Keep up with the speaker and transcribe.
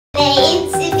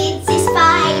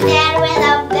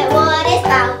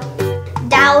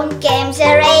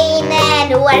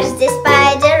wash the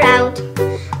spider out.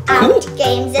 Out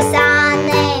came the sun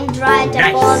and dried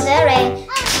up all the rain.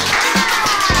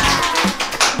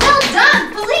 Well done,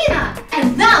 Polina!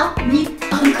 And now meet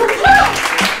Uncle Vlad.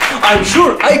 I'm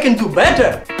sure I can do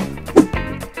better.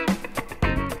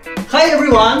 Hi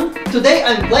everyone! Today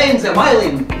I'm playing the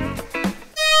violin.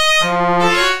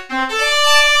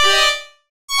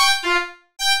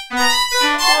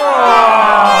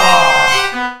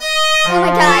 Oh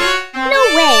my god, no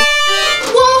way!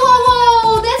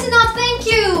 Whoa! That's enough, thank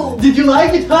you! Did you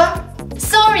like it, huh?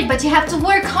 Sorry, but you have to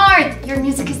work hard. Your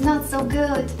music is not so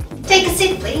good. Take a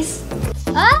seat, please.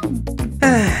 Huh?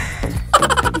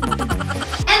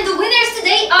 And the winners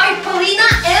today are Polina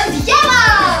and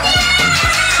Mary!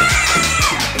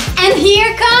 And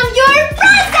here come your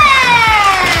prizes!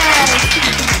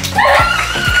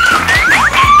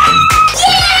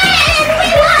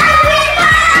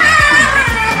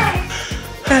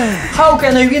 How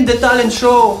can I win the talent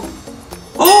show?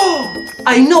 Oh!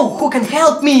 I know who can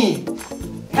help me!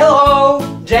 Hello!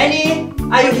 Jenny!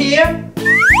 Are you here?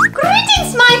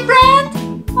 Greetings, my friend!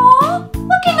 Oh,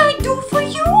 what can I do for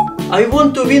you? I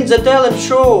want to win the talent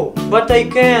show, but I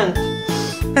can't.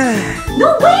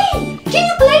 No way! Can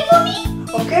you play for me?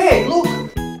 Okay, look!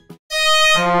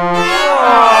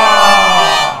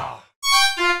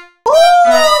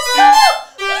 Oh, stop!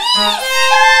 Please,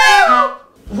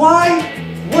 stop! Why?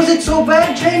 Was it so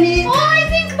bad, Jenny? Oh, I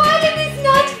think violin is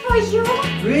not for you.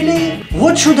 Really?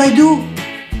 What should I do?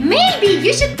 Maybe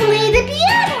you should play the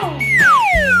piano.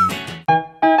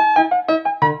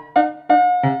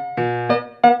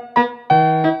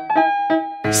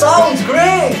 Sounds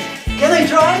great! Can I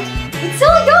try? It's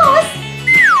all yours.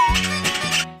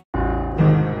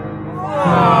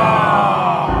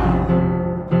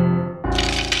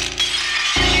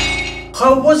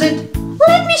 How was it?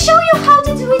 Let me show you how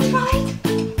to do it right.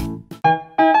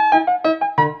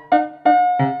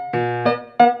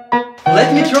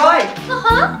 Let me try!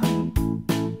 Uh-huh.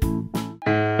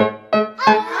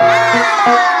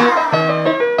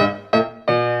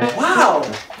 Wow!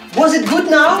 Was it good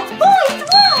now? Oh, it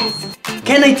was.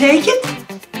 Can I take it?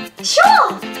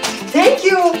 Sure. Thank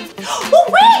you! Oh,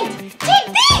 wait. Take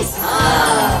this.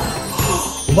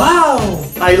 Wow!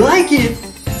 I like it!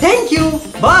 Thank you!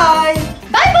 Bye!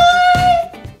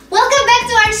 Bye-bye. Welcome back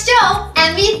to our show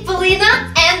and meet Polina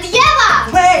and Mary.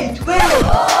 Wait!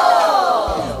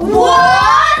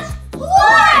 What? Who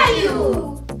are you?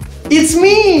 It's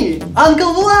me!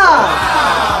 Uncle Vlad!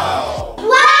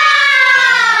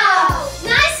 Wow!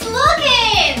 Nice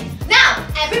looking! Now,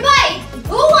 everybody,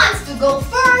 who wants to go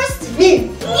first?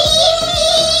 Me!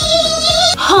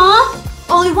 Huh?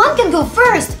 Only one can go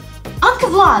first. Uncle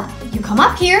Vlad, you come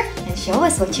up here and show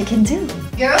us what you can do.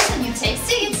 Girls, and you take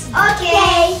seats.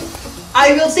 Okay.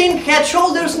 I will sing head,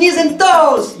 shoulders, knees and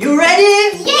toes! You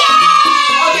ready? Yeah!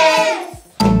 Okay!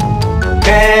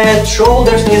 Head,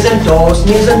 shoulders, knees and toes,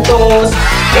 knees and toes.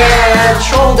 Head,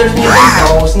 shoulders, knees and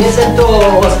toes, knees and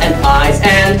toes. And eyes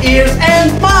and ears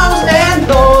and mouth and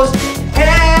nose.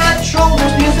 Head,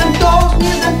 shoulders, knees and toes,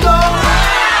 knees and toes.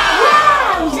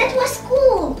 Wow, that was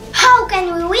cool. How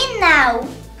can we win now?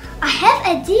 I have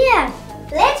idea.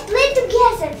 Let's play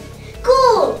together.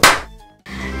 Cool.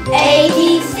 A,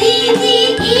 B, C,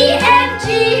 D, E, F, G.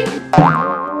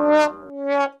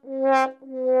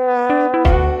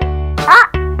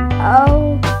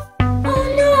 Uh-oh. Oh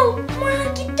no, my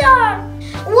guitar.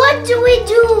 What do we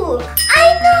do? I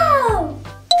know.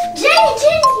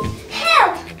 Jenny,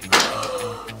 help.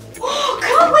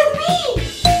 Come with me.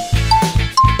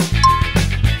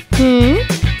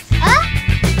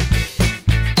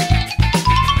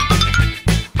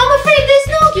 I'm afraid there's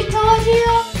no guitar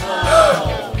here.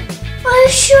 Are you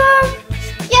sure?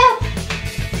 Yeah.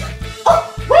 Oh,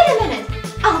 wait a minute.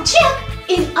 I'll check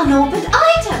in unopened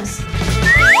items.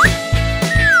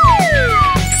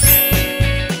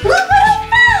 Look what I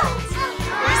found!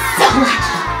 So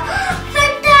lucky.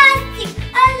 Fantastic!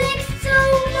 I like so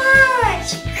much.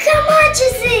 How much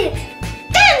is it?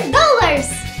 $10.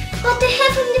 But I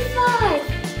have only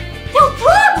 5. No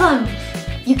problem.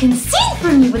 You can sing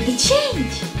for me with the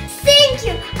change. Thank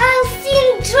you. I'll sing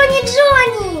Johnny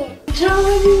Johnny.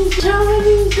 Johnny,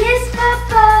 Johnny, yes,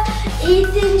 Papa.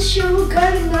 Eating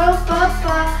sugar, no,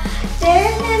 Papa.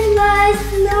 Turning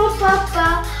lights, no, Papa.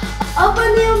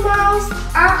 Open your mouth,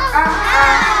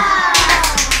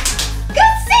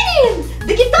 Good singing!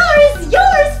 The guitar is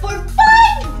yours for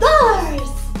 $5.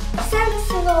 Thanks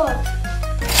a lot.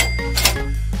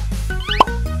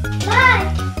 Bye.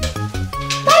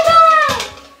 Bye-bye!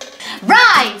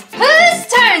 Right, whose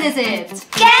turn is it?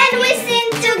 Can we sing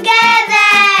together?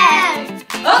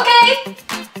 Okay.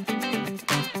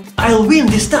 I'll win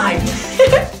this time!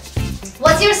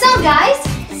 What's your song, guys?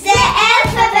 The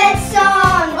alphabet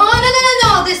song. Oh,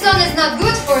 no. This song is not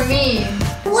good for me.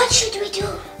 What should we do?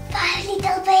 5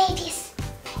 little babies.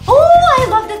 Oh, I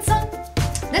love that song.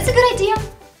 That's a good idea.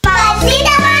 5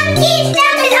 little monkeys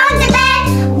jumping on the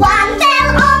bed. One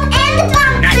fell off and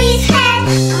bumped his head.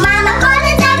 Mama called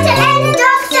the doctor and the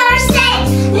doctor said,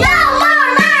 no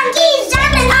more monkeys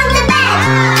jumping on the bed.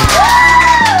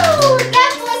 Woo!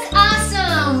 That was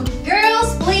awesome.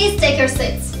 Girls, please take your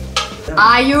seats.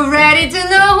 Are you ready to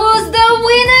know who's the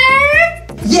winner?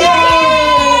 Yay!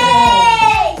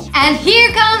 And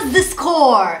here comes the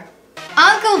score.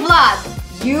 Uncle Vlad,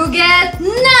 you get 9.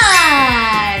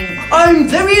 I'm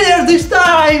the winner this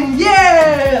time!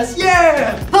 Yes!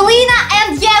 Yeah! Polina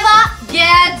and Yeva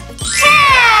get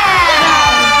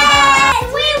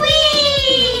 10. We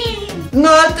win!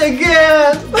 Not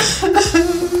again!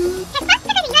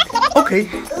 Okay.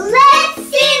 Let's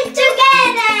sing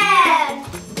together!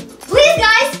 Please,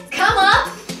 guys, come up.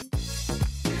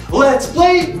 Let's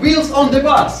play Wheels on the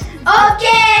Bus.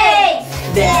 Okay!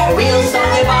 The wheels on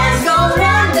the bus go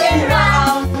round and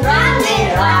round, round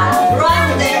and round,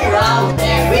 round and round.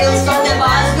 The wheels on the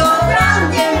bus go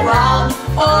round and round,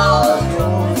 all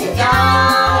through the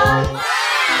town.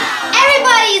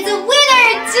 Everybody is a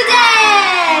winner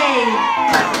today.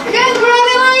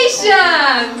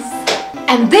 Congratulations!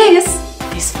 And this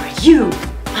is for you,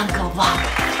 Uncle Vlad.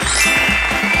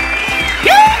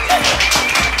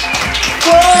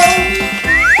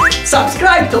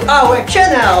 Subscribe to our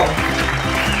channel.